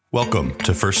Welcome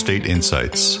to First State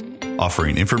Insights,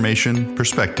 offering information,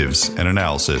 perspectives, and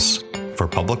analysis for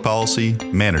public policy,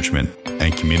 management,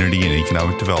 and community and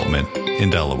economic development in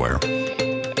Delaware.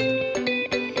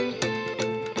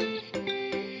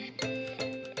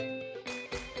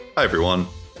 Hi, everyone.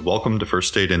 Welcome to First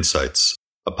State Insights,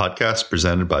 a podcast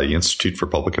presented by the Institute for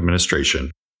Public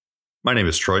Administration. My name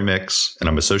is Troy Mix, and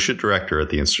I'm Associate Director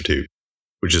at the Institute,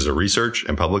 which is a research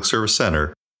and public service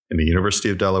center in the University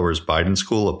of Delaware's Biden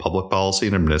School of Public Policy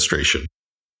and Administration.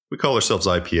 We call ourselves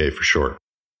IPA for short.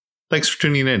 Thanks for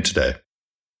tuning in today.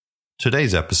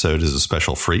 Today's episode is a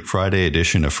special Freight Friday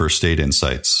edition of First State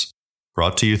Insights,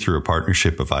 brought to you through a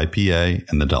partnership of IPA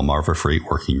and the Delmarva Freight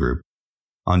Working Group.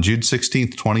 On June 16,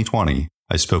 2020,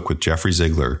 I spoke with Jeffrey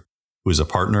Ziegler, who is a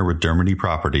partner with Dermody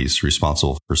Properties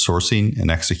responsible for sourcing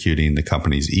and executing the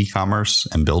company's e-commerce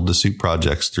and build-to-suit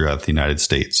projects throughout the United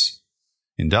States.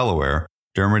 In Delaware,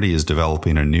 Dermody is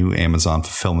developing a new Amazon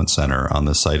fulfillment center on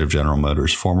the site of General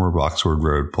Motors' former Boxwood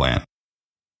Road plant.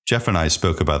 Jeff and I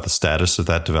spoke about the status of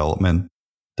that development,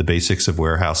 the basics of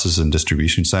warehouses and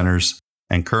distribution centers,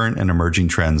 and current and emerging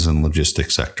trends in the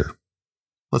logistics sector.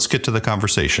 Let's get to the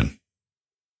conversation.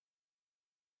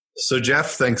 So,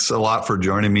 Jeff, thanks a lot for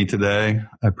joining me today.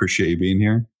 I appreciate you being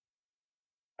here.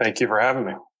 Thank you for having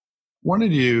me.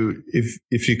 Wanted you,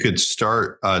 if you could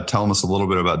start telling us a little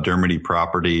bit about Dermody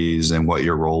Properties and what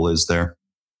your role is there.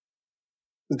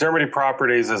 Dermody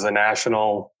Properties is a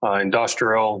national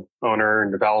industrial owner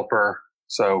and developer.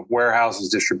 So warehouses,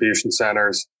 distribution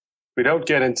centers. We don't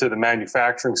get into the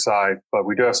manufacturing side, but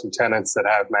we do have some tenants that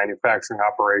have manufacturing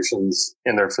operations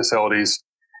in their facilities.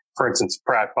 For instance,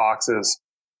 Pratt boxes.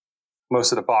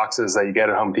 Most of the boxes that you get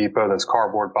at Home Depot, those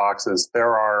cardboard boxes,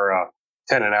 there are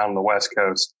tenant out on the West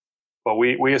Coast. But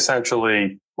we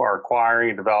essentially are acquiring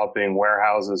and developing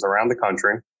warehouses around the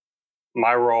country.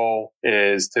 My role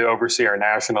is to oversee our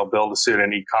national build-to-suit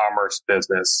and e-commerce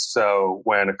business. So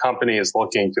when a company is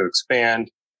looking to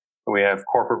expand, we have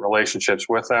corporate relationships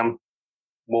with them.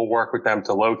 We'll work with them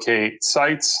to locate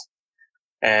sites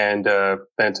and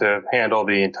then to handle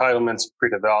the entitlements,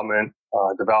 pre-development,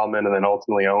 development, and then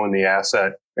ultimately own the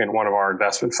asset in one of our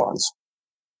investment funds.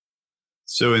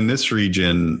 So in this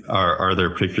region, are there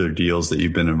particular deals that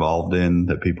you've been involved in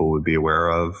that people would be aware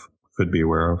of, could be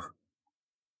aware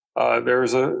of?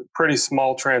 There's a pretty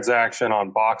small transaction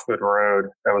on Boxwood Road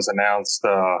that was announced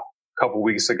a couple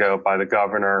weeks ago by the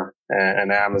governor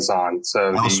and Amazon.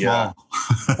 So How small?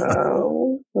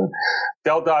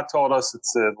 DelDOT told us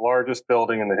it's the largest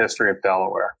building in the history of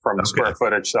Delaware from the square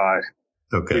footage side.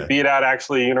 Okay. We beat out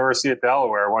actually University of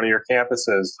Delaware, one of your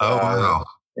campuses. Oh, wow.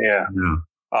 Yeah.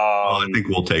 Well, I think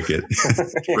we'll take it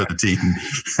for the team.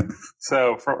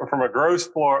 So from a gross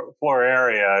floor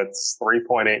area, it's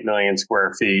 3.8 million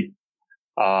square feet.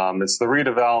 It's the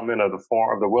redevelopment of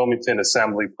the Wilmington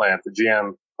Assembly Plant, the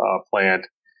GM plant.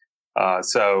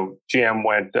 So GM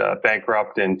went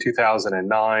bankrupt in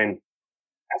 2009. And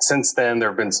since then,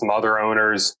 there have been some other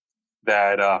owners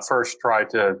that first tried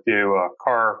to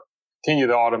continue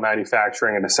the auto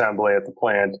manufacturing and assembly at the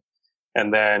plant,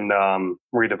 and then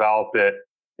redevelop it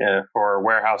for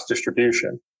warehouse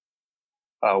distribution.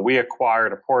 We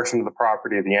acquired a portion of the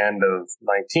property at the end of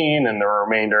 19 and the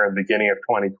remainder at the beginning of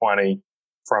 2020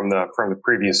 from the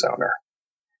previous owner,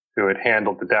 who had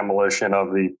handled the demolition of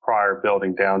the prior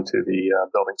building down to the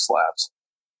building slabs.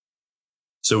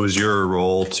 So is your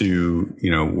role to,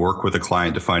 work with a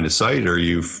client to find a site, or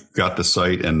you've got the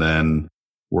site and then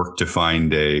work to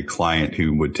find a client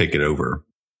who would take it over?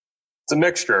 It's a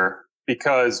mixture,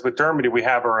 because with Dermody, we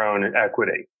have our own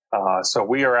equity. So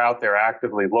we are out there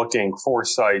actively looking for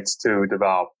sites to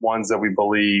develop, ones that we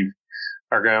believe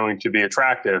are going to be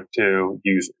attractive to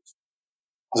users.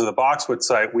 So the Boxwood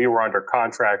site, we were under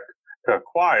contract to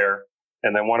acquire,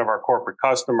 and then one of our corporate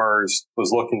customers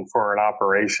was looking for an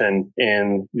operation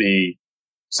in the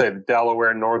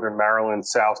Delaware, Northern Maryland,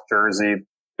 South Jersey,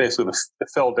 basically the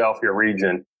Philadelphia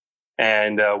region.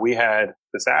 And we had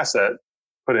this asset,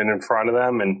 put it in front of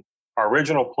them, and our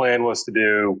original plan was to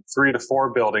do 3 to 4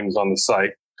 buildings on the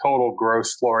site, total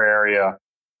gross floor area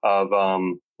of a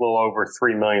little over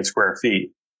 3 million square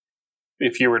feet.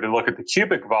 If you were to look at the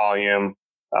cubic volume,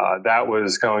 that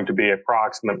was going to be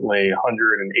approximately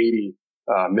 180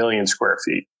 million square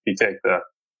feet. You take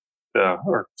not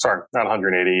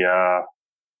 180,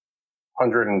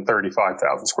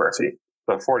 135,000 square feet.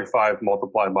 So 45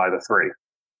 multiplied by the 3.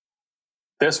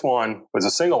 This one was a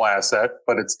single asset,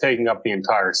 but it's taking up the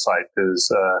entire site because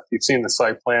if you've seen the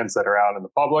site plans that are out in the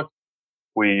public,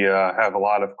 we have a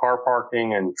lot of car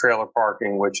parking and trailer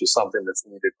parking, which is something that's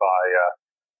needed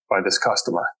by this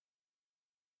customer.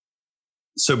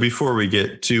 So before we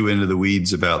get too into the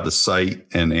weeds about the site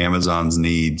and Amazon's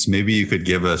needs, maybe you could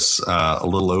give us a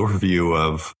little overview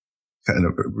of kind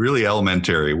of really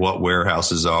elementary, what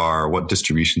warehouses are, what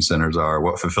distribution centers are,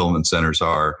 what fulfillment centers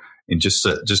are, in just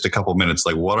a couple of minutes.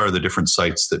 Like, what are the different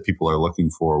sites that people are looking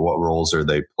for? What roles are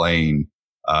they playing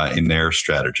in their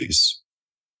strategies?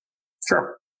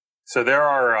 Sure. So there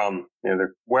are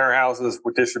there warehouses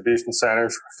with distribution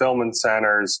centers, fulfillment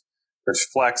centers. There's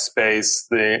flex space.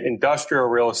 The industrial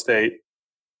real estate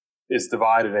is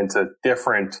divided into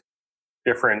different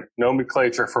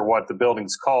nomenclature for what the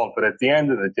building's called. But at the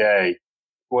end of the day,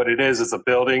 what it is a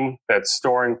building that's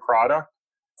storing product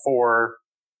for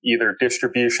either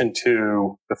distribution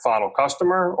to the final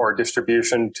customer or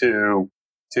distribution to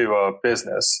a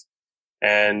business.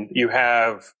 And you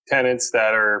have tenants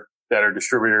that are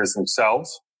distributors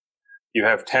themselves. You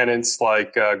have tenants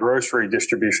like grocery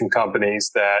distribution companies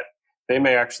that they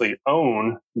may actually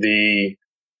own their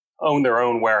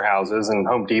own warehouses, and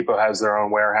Home Depot has their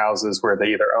own warehouses where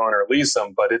they either own or lease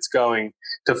them, but it's going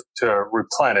to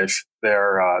replenish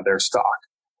their stock.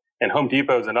 And Home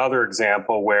Depot is another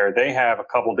example where they have a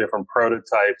couple different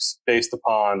prototypes based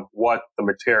upon what the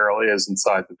material is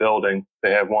inside the building.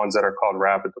 They have ones that are called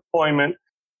rapid deployment.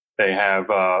 They have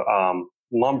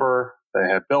lumber. They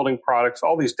have building products,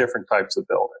 all these different types of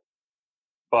building.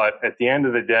 But at the end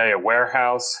of the day, a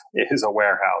warehouse is a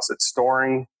warehouse. It's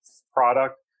storing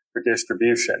product for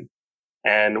distribution.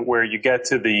 And where you get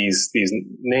to these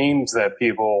names that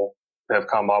people have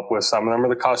come up with, some of them are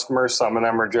the customers, some of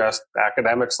them are just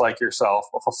academics like yourself.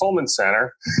 A fulfillment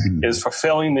center is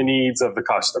fulfilling the needs of the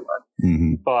customer.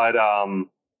 Mm-hmm. But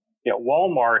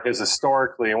Walmart is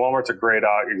historically, and Walmart's a great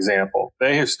example.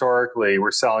 They historically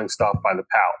were selling stuff by the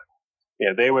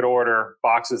pallet. They would order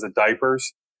boxes of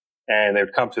diapers, and they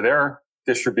would come to their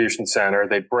distribution center.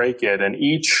 They'd break it, and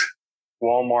each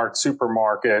Walmart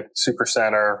supermarket,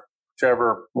 supercenter,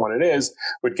 whichever one it is,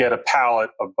 would get a pallet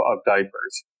of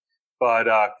diapers. But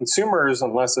consumers,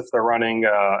 unless if they're running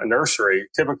a nursery,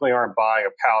 typically aren't buying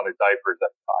a pallet of diapers at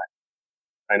a time.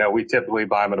 I know we typically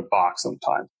buy them in a box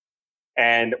sometimes.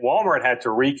 And Walmart had to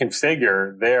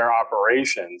reconfigure their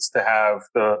operations to have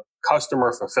the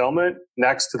customer fulfillment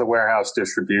next to the warehouse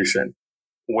distribution,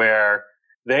 where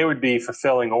they would be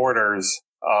fulfilling orders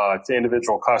to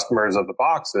individual customers of the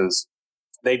boxes.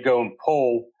 They'd go and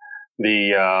pull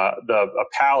a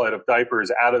pallet of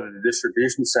diapers out of the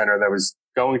distribution center that was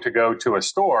going to go to a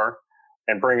store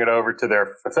and bring it over to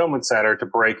their fulfillment center to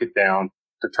break it down,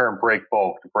 to turn break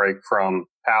bulk, to break from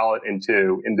pallet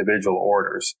into individual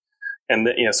orders. And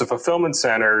so fulfillment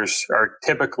centers are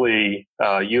typically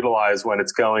utilized when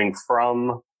it's going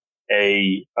from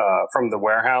the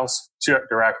warehouse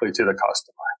directly to the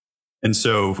customer. And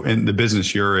so in the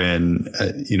business you're in,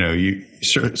 you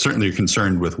certainly are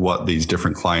concerned with what these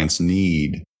different clients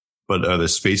need, but are the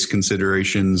space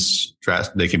considerations,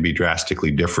 they can be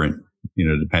drastically different,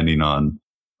 depending on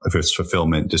if it's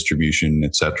fulfillment, distribution,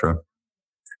 et cetera?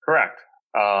 Correct.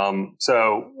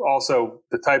 So also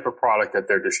the type of product that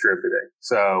they're distributing.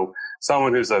 So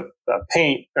someone who's a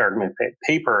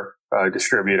paper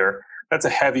distributor, that's a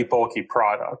heavy, bulky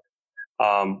product.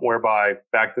 Whereby,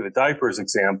 back to the diapers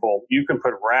example, you can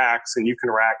put racks and you can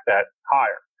rack that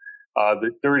higher.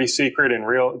 The dirty secret in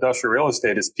industrial real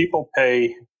estate is people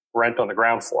pay rent on the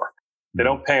ground floor. They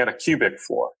don't pay on a cubic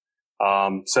floor.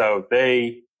 So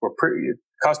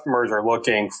customers are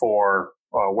looking for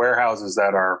warehouses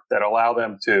that allow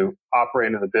them to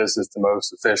operate in the business the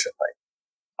most efficiently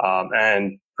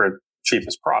and for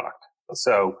cheapest product.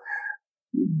 So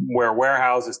where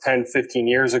warehouses 10, 15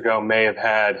 years ago may have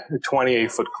had a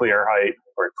 28-foot clear height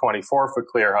or a 24-foot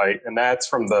clear height, and that's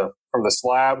from the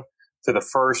slab to the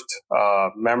first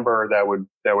member that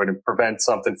would prevent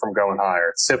something from going higher.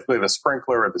 It's typically the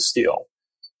sprinkler or the steel.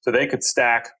 So they could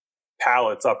stack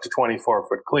pallets up to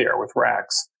 24-foot clear with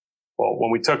racks. Well,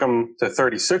 when we took them to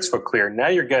 36-foot clear, now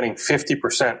you're getting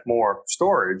 50% more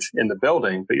storage in the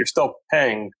building, but you're still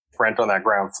paying rent on that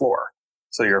ground floor.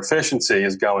 So your efficiency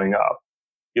is going up.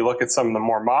 You look at some of the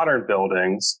more modern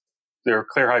buildings, there are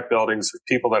clear height buildings for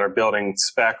people that are building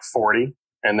spec 40,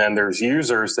 and then there's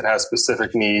users that have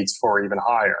specific needs for even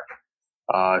higher.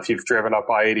 If you've driven up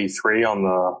I-83 on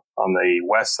the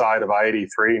west side of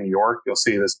I-83 in New York, you'll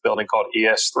see this building called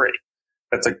ES3.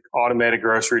 That's an automated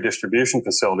grocery distribution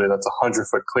facility that's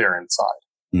 100-foot clear inside.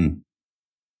 Mm.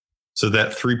 So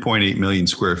that 3.8 million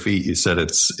square feet, you said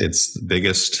it's the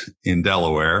biggest in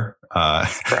Delaware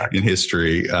in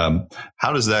history.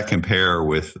 How does that compare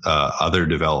with other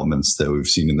developments that we've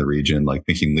seen in the region, like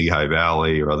thinking Lehigh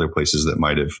Valley or other places that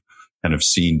might have kind of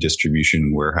seen distribution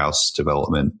and warehouse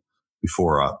development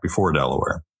before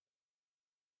Delaware?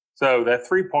 So that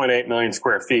 3.8 million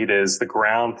square feet is the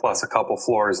ground plus a couple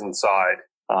floors inside,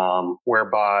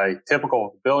 whereby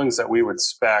typical buildings that we would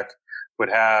spec would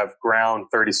have ground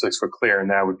 36 foot clear, and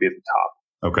that would be at the top.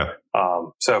 Okay.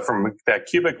 So from that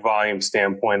cubic volume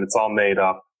standpoint, it's all made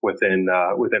up within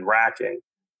racking,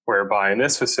 whereby in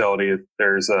this facility,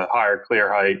 there's a higher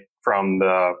clear height from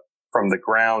the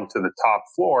ground to the top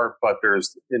floor, but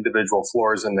there's individual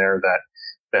floors in there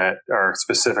that are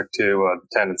specific to the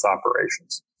tenant's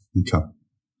operations. Okay.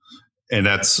 And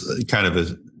that's kind of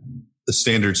a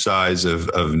standard size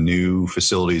of new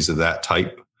facilities of that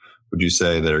type, would you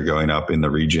say, that are going up in the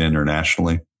region or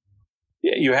nationally?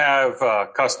 Yeah, you have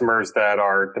customers that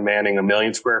are demanding 1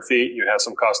 million square feet. You have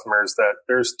some customers that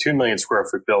there's 2 million square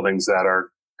foot buildings that are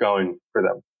going for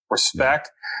them. For spec,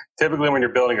 typically when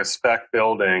you're building a spec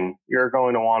building, you're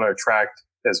going to want to attract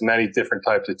as many different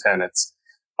types of tenants.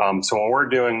 So when we're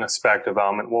doing a spec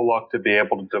development, we'll look to be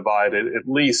able to divide it at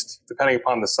least, depending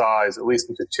upon the size, at least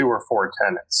into 2 or 4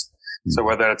 tenants. Mm-hmm. So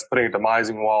whether it's putting a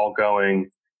demising wall going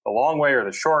the long way or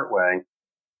the short way,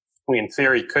 we in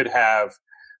theory could have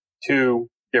 2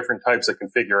 different types of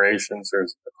configurations.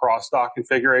 There's a cross dock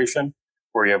configuration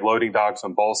where you have loading docks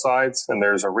on both sides, and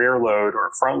there's a rear load or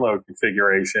a front load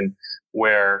configuration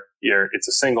where it's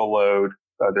a single load.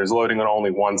 There's loading on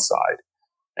only one side,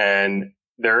 and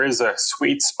there is a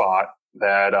sweet spot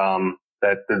that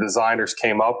the designers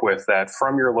came up with, that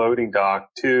from your loading dock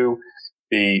to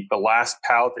the last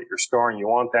pallet that you're storing, you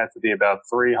want that to be about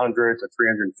 300 to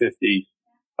 350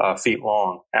 feet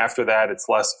long. After that, it's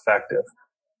less effective.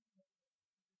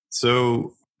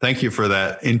 So thank you for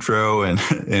that intro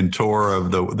and tour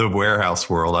of the warehouse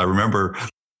world. I remember,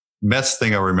 best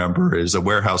thing I remember is a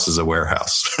warehouse is a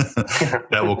warehouse.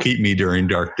 That will keep me during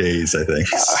dark days, I think.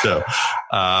 So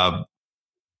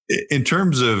in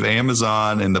terms of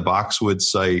Amazon and the Boxwood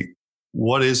site,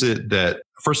 what is it that,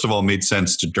 first of all, made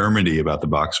sense to Dermody about the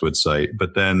Boxwood site?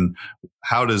 But then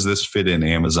how does this fit in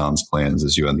Amazon's plans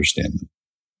as you understand them?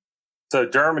 So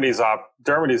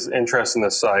Dermody's interest in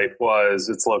the site was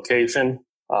its location.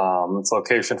 Its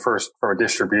location first for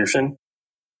distribution.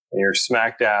 And you're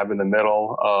smack dab in the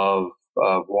middle of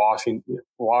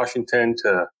Washington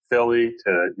to Philly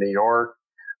to New York.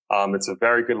 It's a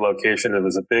very good location. It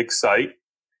was a big site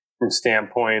from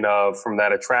standpoint of, from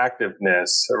that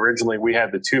attractiveness. Originally, we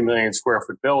had the 2 million square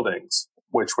foot buildings,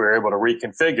 which we were able to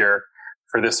reconfigure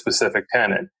for this specific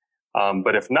tenant.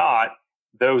 But if not,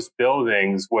 those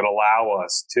buildings would allow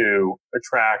us to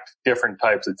attract different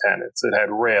types of tenants. It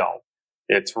had rail.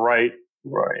 It's right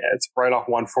off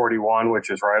 141,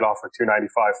 which is right off of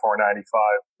 295, 495,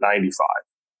 95.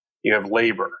 You have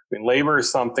labor. I mean, labor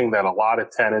is something that a lot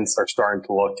of tenants are starting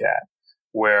to look at,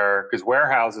 because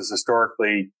warehouses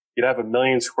historically, you'd have 1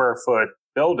 million square foot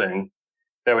building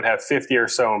that would have 50 or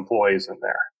so employees in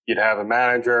there. You'd have a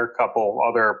manager, a couple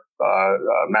other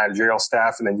managerial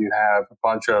staff, and then you'd have a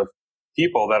bunch of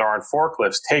people that are on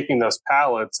forklifts taking those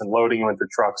pallets and loading them into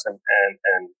trucks and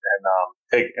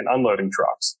unloading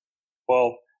trucks.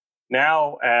 Well,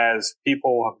 now as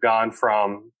people have gone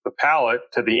from the pallet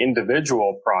to the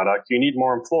individual product, you need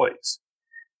more employees.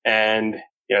 And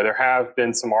there have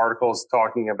been some articles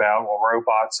talking about, well,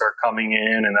 robots are coming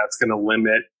in and that's going to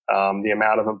limit the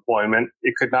amount of employment.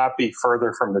 It could not be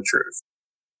further from the truth.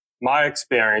 My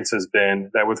experience has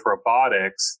been that with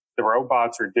robotics, the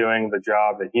robots are doing the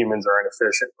job that humans are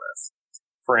inefficient with.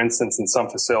 For instance, in some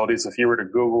facilities, if you were to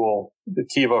Google the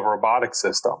Kiva robotic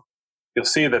system, you'll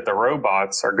see that the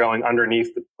robots are going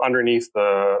underneath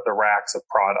the racks of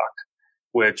product,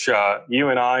 which you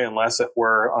and I, unless if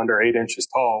we're under 8 inches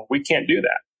tall, we can't do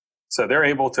that. So they're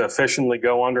able to efficiently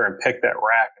go under and pick that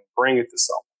rack and bring it to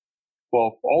someone.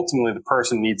 Well, ultimately, the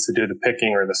person needs to do the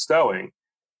picking or the stowing.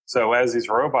 So as these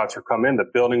robots are come in, the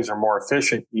buildings are more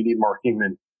efficient. You need more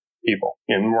human people,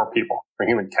 more people, or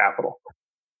human capital.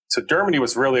 So Dermody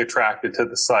was really attracted to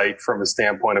the site from a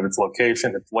standpoint of its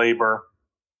location, its labor.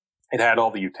 It had all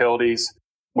the utilities,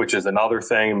 which is another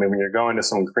thing. I mean, when you're going to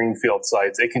some greenfield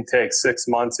sites, it can take 6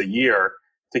 months, a year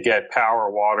to get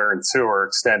power, water, and sewer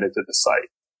extended to the site.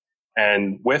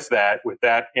 And with that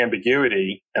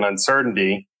ambiguity and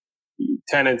uncertainty,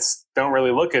 tenants don't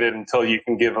really look at it until you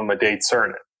can give them a date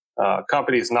certain. A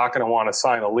company is not going to want to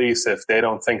sign a lease if they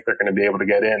don't think they're going to be able to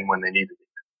get in when they need to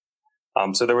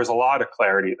be. So there was a lot of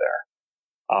clarity there.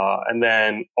 And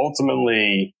then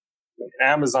ultimately,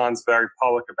 Amazon's very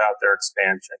public about their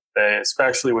expansion.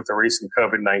 Especially with the recent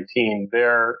COVID-19,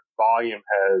 their volume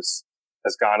has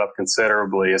gone up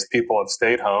considerably as people have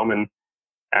stayed home, and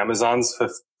Amazon's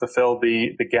fulfilled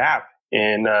the gap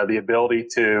in the ability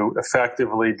to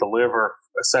effectively deliver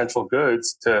essential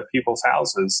goods to people's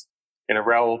houses in a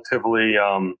relatively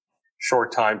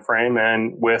short time frame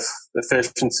and with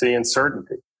efficiency and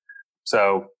certainty.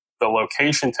 So the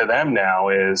location to them now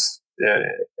is,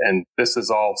 and this is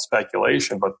all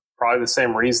speculation, but probably the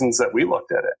same reasons that we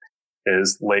looked at it,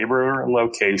 is labor and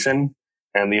location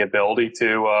and the ability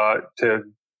to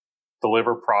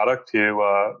deliver product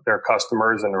to their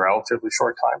customers in a relatively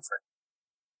short time frame.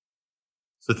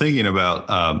 So thinking about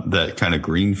that kind of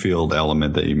greenfield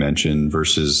element that you mentioned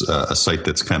versus a site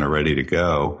that's kind of ready to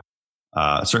go,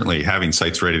 certainly having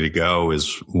sites ready to go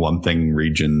is one thing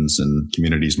regions and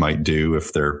communities might do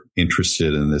if they're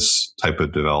interested in this type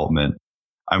of development.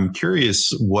 I'm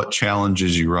curious what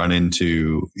challenges you run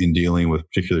into in dealing with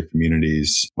particular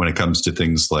communities when it comes to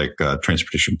things like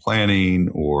transportation planning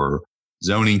or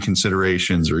zoning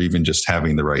considerations or even just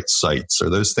having the right sites. Are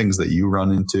those things that you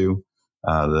run into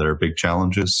that are big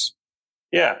challenges?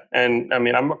 Yeah. And I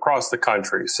mean, I'm across the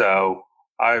country. So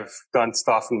I've done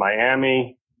stuff in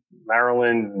Miami,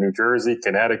 Maryland, New Jersey,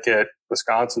 Connecticut,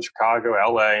 Wisconsin, Chicago,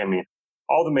 LA. I mean,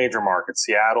 all the major markets,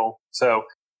 Seattle. So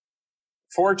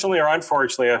fortunately or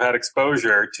unfortunately, I've had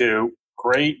exposure to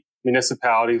great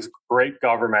municipalities, great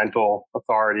governmental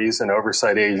authorities and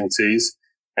oversight agencies,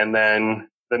 and then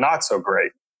the not so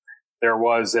great. There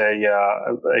was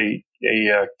a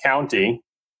county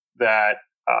that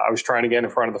I was trying to get in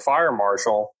front of the fire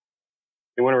marshal.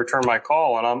 He wouldn't return my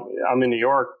call, and I'm in New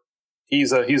York.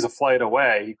 He's a flight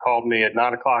away. He called me at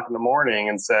 9:00 in the morning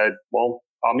and said, "Well,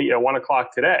 I'll meet you at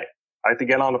 1:00 today." I had to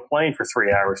get on a plane for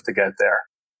 3 hours to get there.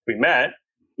 We met.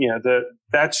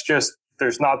 That's just,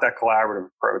 there's not that collaborative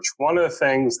approach. One of the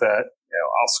things that,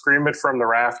 I'll scream it from the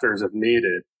rafters if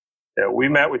needed. We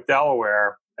met with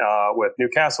Delaware, with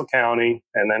Newcastle County,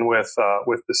 and then with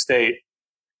the state,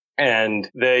 and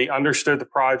they understood the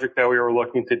project that we were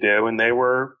looking to do, and they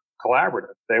were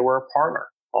collaborative. They were a partner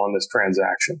on this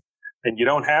transaction, and you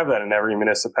don't have that in every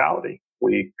municipality.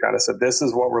 We kind of said, "This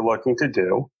is what we're looking to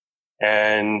do,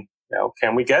 and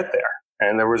can we get there?"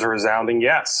 And there was a resounding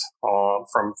yes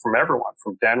from everyone,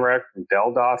 from DENREC, from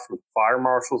DelDOT, from the fire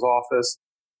marshal's office,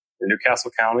 in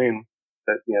Newcastle County, and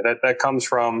that comes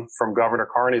from Governor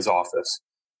Carney's office.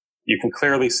 You can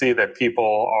clearly see that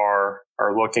people are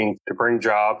looking to bring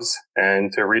jobs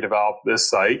and to redevelop this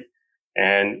site.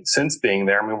 And since being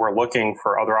there, I mean, we're looking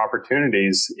for other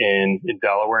opportunities in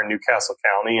Delaware and Newcastle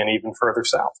County and even further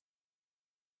south.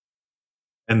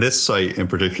 And this site in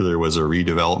particular was a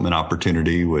redevelopment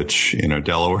opportunity, which,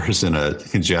 Delaware is in a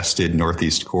congested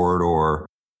northeast corridor.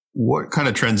 What kind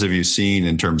of trends have you seen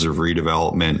in terms of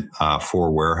redevelopment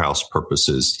for warehouse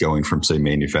purposes, going from, say,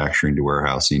 manufacturing to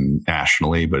warehousing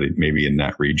nationally, but maybe in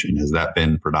that region? Has that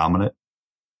been predominant?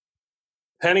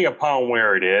 Depending upon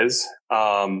where it is,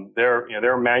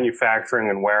 there are manufacturing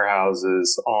and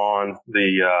warehouses on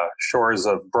the shores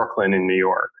of Brooklyn in New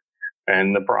York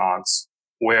and the Bronx,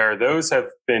 where those have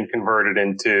been converted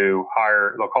into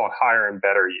they'll call it higher and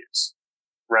better use,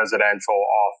 residential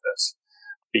office,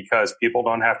 because people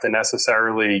don't have to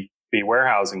necessarily be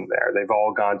warehousing there. They've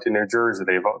all gone to New Jersey.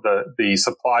 The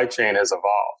supply chain has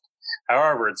evolved.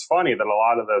 However, it's funny that a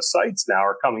lot of those sites now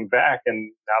are coming back,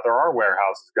 and now there are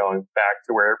warehouses going back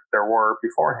to where there were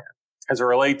beforehand. As it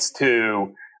relates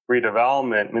to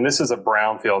redevelopment, I mean, this is a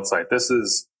brownfield site. This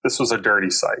was a dirty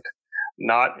site.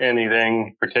 Not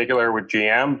anything particular with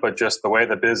GM, but just the way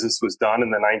the business was done in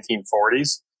the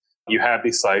 1940s. You have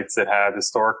these sites that have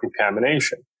historic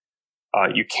contamination.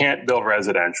 You can't build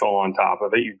residential on top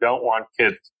of it. You don't want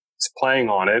kids playing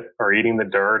on it or eating the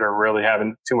dirt or really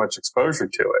having too much exposure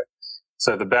to it.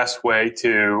 So the best way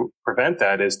to prevent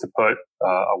that is to put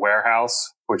a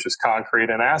warehouse, which is concrete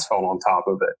and asphalt, on top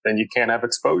of it. Then you can't have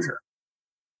exposure.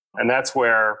 And that's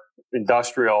where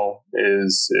industrial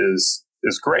is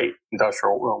great,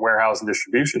 industrial warehouse and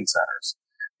distribution centers,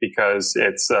 because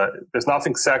there's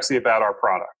nothing sexy about our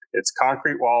product. It's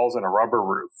concrete walls and a rubber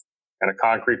roof and a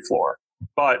concrete floor,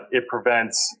 but it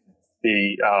prevents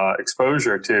the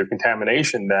exposure to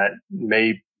contamination that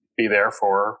may be there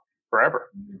for forever.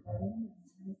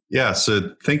 Yeah.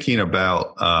 So thinking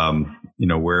about,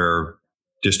 where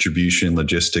distribution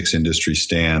logistics industry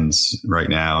stands right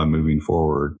now and moving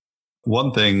forward,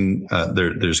 one thing,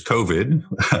 there's COVID.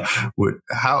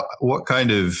 What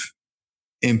kind of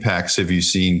impacts have you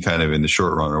seen kind of in the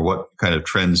short run, or what kind of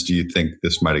trends do you think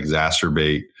this might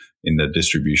exacerbate in the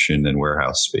distribution and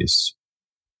warehouse space?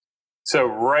 So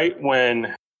right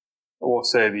when, we'll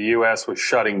say, the U.S. was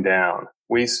shutting down,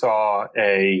 we saw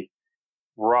a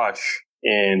rush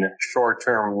in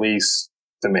short-term lease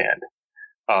demand.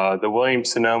 The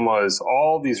Williams-Sonomas,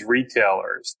 all these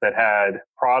retailers that had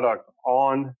product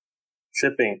on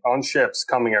ships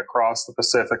coming across the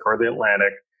Pacific or the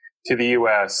Atlantic to the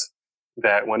U.S.,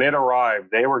 that when it arrived,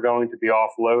 they were going to be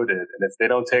offloaded. And if they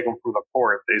don't take them from the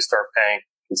port, they start paying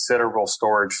considerable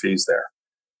storage fees there.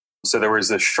 So there was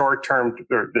this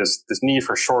this need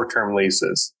for short-term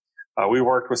leases. We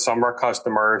worked with some of our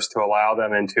customers to allow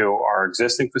them into our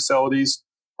existing facilities,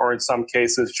 or in some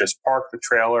cases, just park the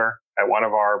trailer at one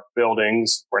of our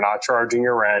buildings. We're not charging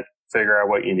your rent. Figure out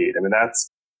what you need. I mean,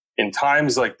 that's in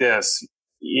times like this,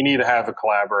 you need to have a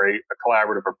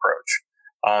collaborative approach.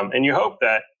 And you hope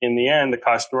that in the end, the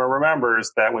customer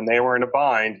remembers that when they were in a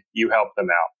bind, you helped them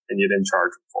out and you didn't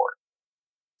charge them for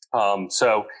it.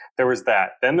 So there was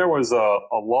that. Then there was a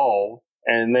lull,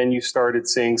 and then you started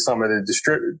seeing some of the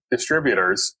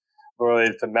distributors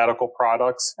related to medical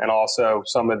products, and also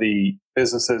some of the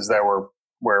businesses that were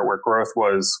where growth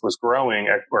was growing,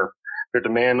 where their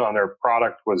demand on their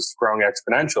product was growing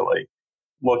exponentially,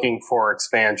 looking for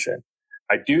expansion.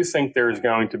 I do think there's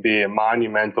going to be a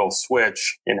monumental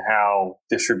switch in how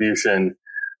distribution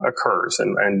occurs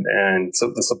and so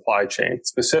the supply chain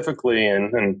specifically.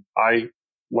 And I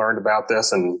learned about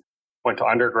this and went to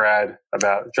undergrad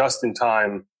about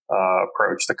just-in-time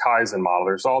approach, the Kaizen model.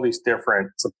 There's all these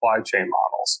different supply chain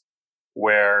models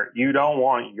where you don't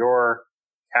want your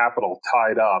capital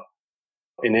tied up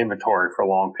in inventory for a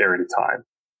long period of time.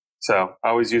 So I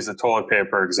always use the toilet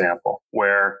paper example,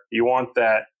 where you want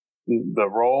the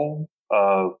roll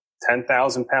of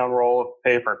 10,000 pound roll of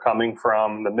paper coming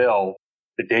from the mill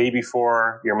the day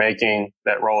before you're making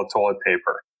that roll of toilet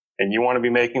paper. And you want to be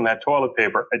making that toilet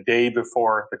paper a day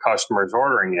before the customer is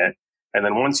ordering it. And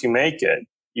then once you make it,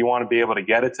 you want to be able to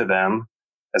get it to them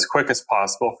as quick as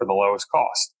possible for the lowest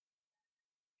cost.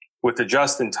 With the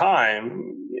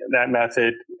just-in-time, that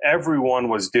method, everyone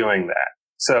was doing that.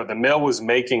 So the mill was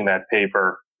making that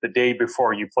paper the day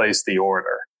before you placed the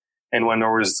order. And when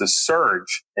there was the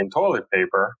surge in toilet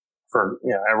paper,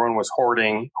 everyone was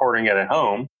hoarding it at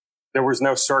home, there was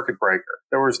no circuit breaker.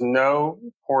 There was no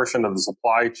portion of the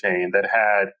supply chain that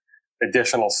had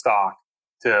additional stock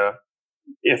to,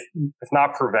 if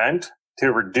not prevent,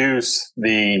 to reduce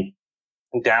the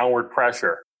downward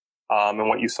pressure. And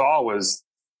what you saw was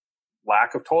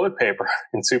lack of toilet paper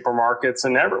in supermarkets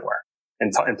and everywhere,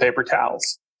 and paper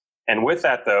towels. And with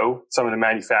that, though, some of the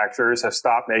manufacturers have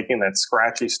stopped making that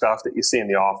scratchy stuff that you see in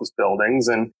the office buildings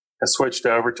and have switched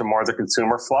over to more of the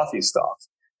consumer fluffy stuff.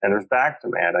 And there's back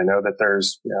demand. I know that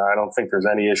I don't think there's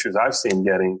any issues I've seen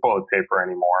getting toilet paper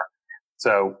anymore.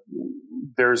 So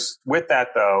with that,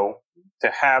 though,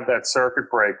 to have that circuit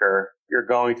breaker, you're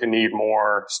going to need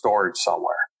more storage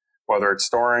somewhere, whether it's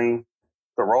storing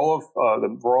the roll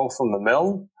from the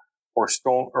mill or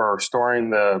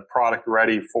storing the product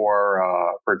ready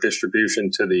for distribution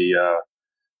to the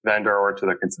vendor or to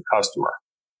the customer.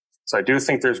 So I do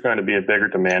think there's going to be a bigger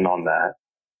demand on that.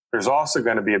 There's also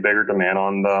going to be a bigger demand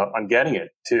on getting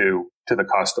it to the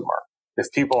customer. If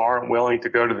people aren't willing to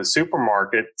go to the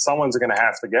supermarket, someone's going to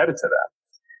have to get it to them.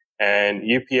 And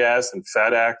UPS and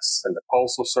FedEx and the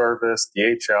Postal Service,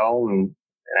 DHL and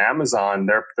Amazon,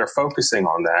 they're focusing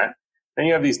on that. Then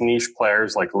you have these niche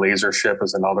players like LaserShip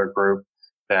is another group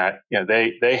that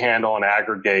they handle and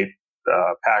aggregate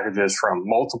packages from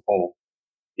multiple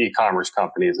e-commerce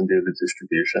companies and do the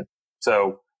distribution.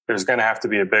 So there's going to have to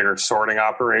be a bigger sorting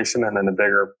operation, and then a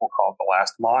bigger, we'll call it the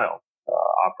last mile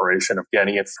operation of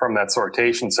getting it from that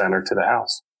sortation center to the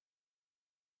house.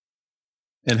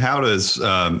 And how does,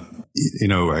 I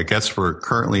guess we're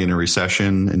currently in a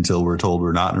recession until we're told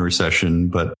we're not in a recession,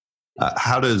 but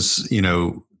how does,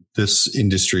 this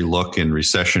industry look in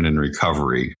recession and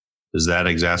recovery? Does that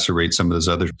exacerbate some of those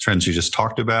other trends you just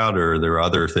talked about, or are there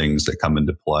other things that come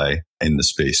into play in the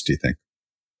space, do you think?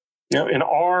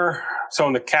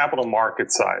 In the capital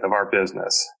market side of our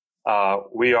business,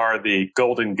 we are the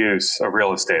golden goose of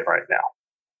real estate right now.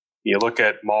 You look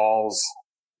at malls,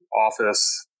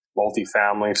 office,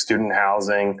 multifamily, student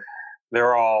housing,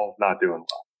 they're all not doing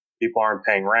well. People aren't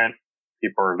paying rent.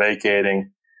 People are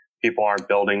vacating. People aren't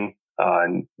building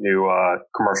new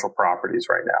commercial properties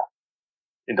right now.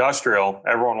 Industrial,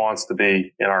 everyone wants to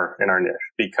be in our niche,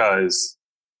 because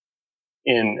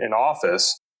in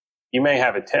office, you may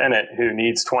have a tenant who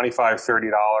needs $25, $30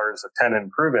 of tenant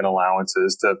improvement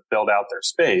allowances to build out their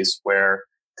space, where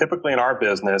typically in our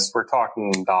business, we're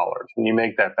talking dollars. And you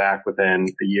make that back within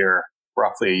a year,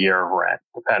 roughly a year of rent,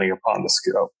 depending upon the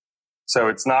scope. So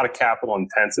it's not a capital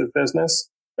intensive business,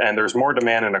 and there's more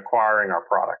demand in acquiring our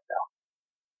product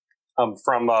now.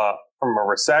 From a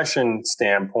recession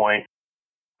standpoint,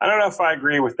 I don't know if I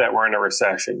agree with that we're in a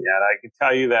recession yet. I can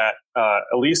tell you that,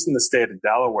 at least in the state of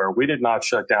Delaware, we did not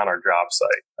shut down our job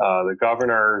site. The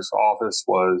governor's office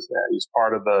was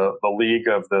part of the league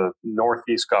of the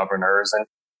Northeast governors,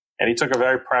 And he took a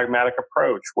very pragmatic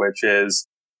approach, which is,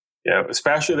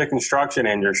 especially the construction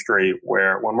industry,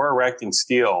 where when we're erecting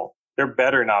steel, there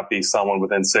better not be someone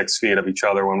within 6 feet of each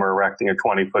other when we're erecting a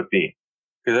 20-foot beam.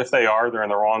 Because if they are, they're in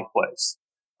the wrong place.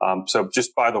 So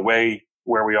just by the way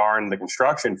where we are in the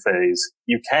construction phase,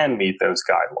 you can meet those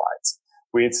guidelines.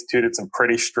 We instituted some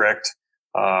pretty strict,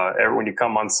 when you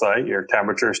come on site, your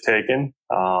temperature is taken,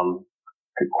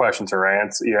 questions are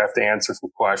answered. You have to answer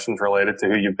some questions related to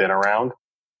who you've been around.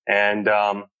 And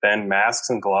then masks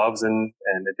and gloves and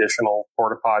additional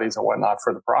porta potties and whatnot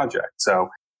for the project. So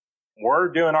we're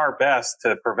doing our best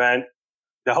to prevent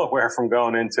Delaware from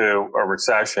going into a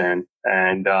recession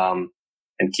and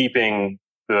keeping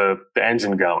the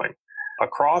engine going.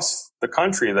 Across the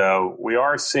country, though, we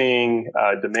are seeing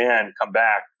demand come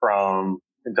back from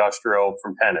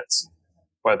tenants,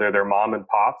 whether they're mom and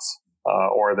pops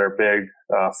or they're big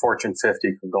Fortune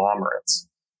 50 conglomerates.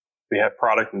 We have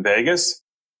product in Vegas,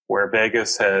 where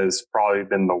Vegas has probably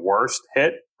been the worst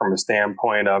hit from a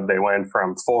standpoint of they went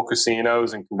from full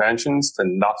casinos and conventions to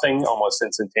nothing almost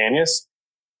instantaneous.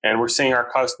 And we're seeing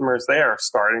our customers there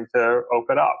starting to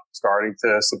open up, starting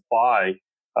to supply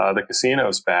the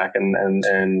casinos back and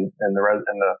the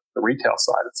retail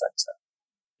side of things.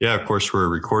 Yeah, of course, we're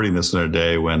recording this in a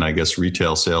day when I guess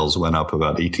retail sales went up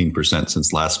about 18%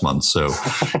 since last month. So,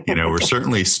 we're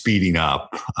certainly speeding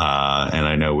up. And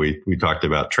I know we talked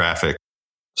about traffic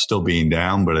still being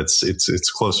down, but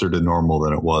it's closer to normal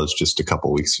than it was just a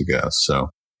couple weeks ago. So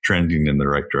trending in the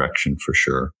right direction for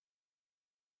sure.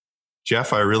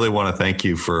 Jeff, I really want to thank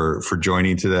you for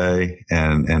joining today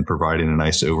and providing a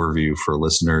nice overview for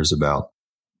listeners about,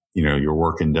 your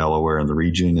work in Delaware and the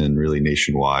region and really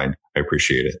nationwide. I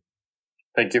appreciate it.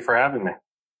 Thank you for having me.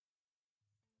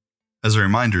 As a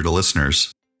reminder to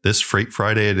listeners, this Freight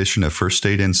Friday edition of First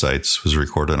State Insights was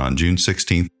recorded on June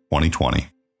 16th, 2020.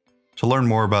 To learn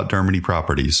more about Dermody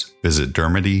Properties, visit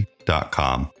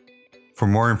dermody.com. For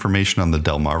more information on the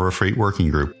Delmarva Freight Working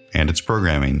Group and its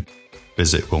programming,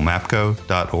 visit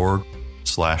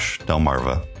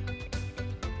wilmapco.org/Delmarva.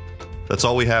 That's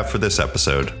all we have for this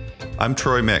episode. I'm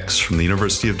Troy Mix from the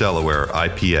University of Delaware,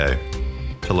 IPA.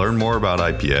 To learn more about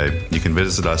IPA, you can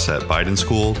visit us at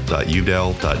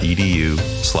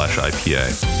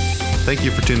bidenschool.udel.edu/IPA. Thank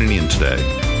you for tuning in today.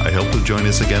 I hope you'll join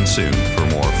us again soon for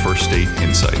more First State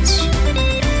Insights.